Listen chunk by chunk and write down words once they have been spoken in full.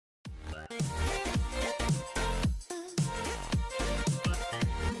Hey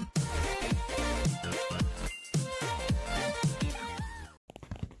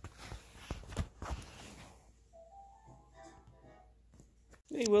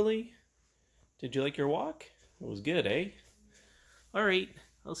Willie, did you like your walk? It was good, eh? Alright,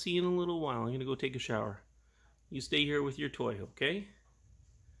 I'll see you in a little while. I'm gonna go take a shower. You stay here with your toy, okay?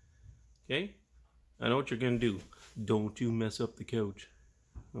 Okay? I know what you're gonna do. Don't you mess up the couch.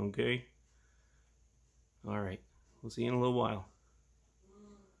 Okay? Alright, we'll see you in a little while.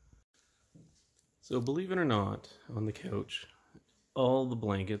 So believe it or not, on the couch, all the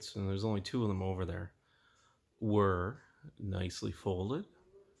blankets, and there's only 2 of them over there, were nicely folded.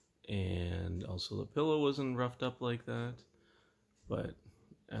 And also the pillow wasn't roughed up like that. But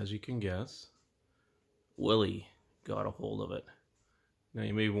as you can guess, Willie got a hold of it. Now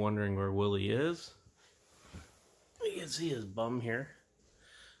you may be wondering where Willie is. You can see his bum here.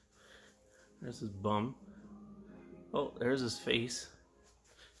 There's his bum. Oh, there's his face.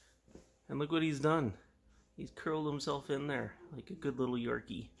 And look what he's done. He's curled himself in there like a good little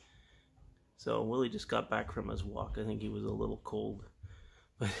Yorkie. So Willie just got back from his walk. I think he was a little cold.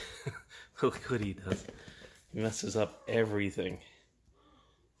 But look what he does. He messes up everything.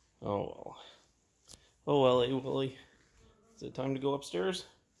 Oh well. Oh well, hey Willie. Is it time to go upstairs?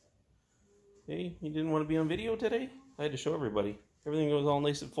 Hey, you didn't want to be on video today? I had to show everybody. Everything was all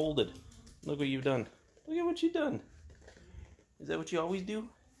nice and folded. Look what you've done. Look at what you've done. Is that what you always do?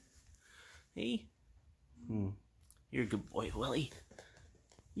 Hey? You're a good boy, Willie.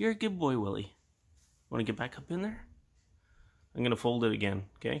 You're a good boy, Willie. Want to get back up in there? I'm going to fold it again,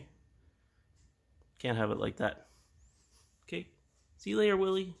 okay? Can't have it like that. Okay? See you later,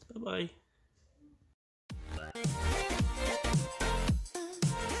 Willie. Bye-bye.